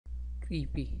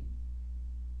creepy.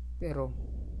 Pero,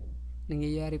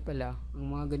 nangyayari pala ang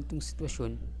mga ganitong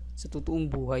sitwasyon sa totoong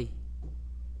buhay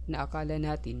na akala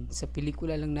natin sa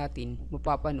pelikula lang natin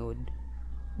mapapanood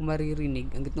o maririnig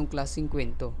ang ganitong klaseng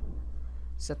kwento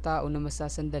sa tao na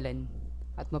masasandalan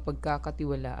at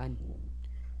mapagkakatiwalaan.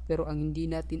 Pero ang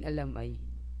hindi natin alam ay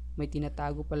may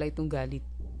tinatago pala itong galit,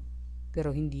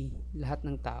 pero hindi lahat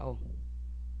ng tao.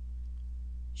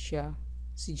 Siya,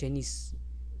 si Janice,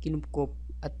 kinupkop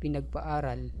at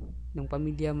pinagpaaral ng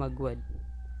pamilya Maguad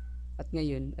at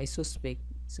ngayon ay suspect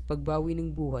sa pagbawi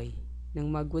ng buhay ng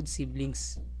Maguad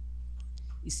siblings.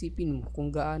 Isipin mo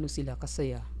kung gaano sila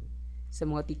kasaya sa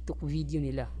mga TikTok video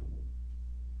nila.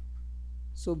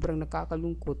 Sobrang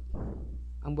nakakalungkot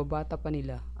ang babata pa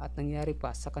nila at nangyari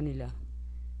pa sa kanila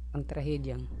ang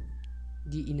trahedyang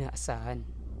di inaasahan.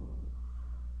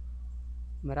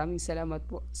 Maraming salamat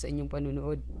po sa inyong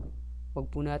panunood. Huwag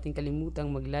po natin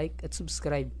kalimutang mag-like at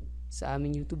subscribe sa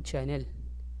aming YouTube channel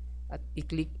at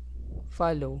i-click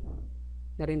follow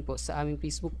na rin po sa aming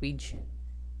Facebook page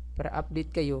para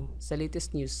update kayo sa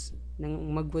latest news ng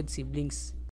Maguad siblings.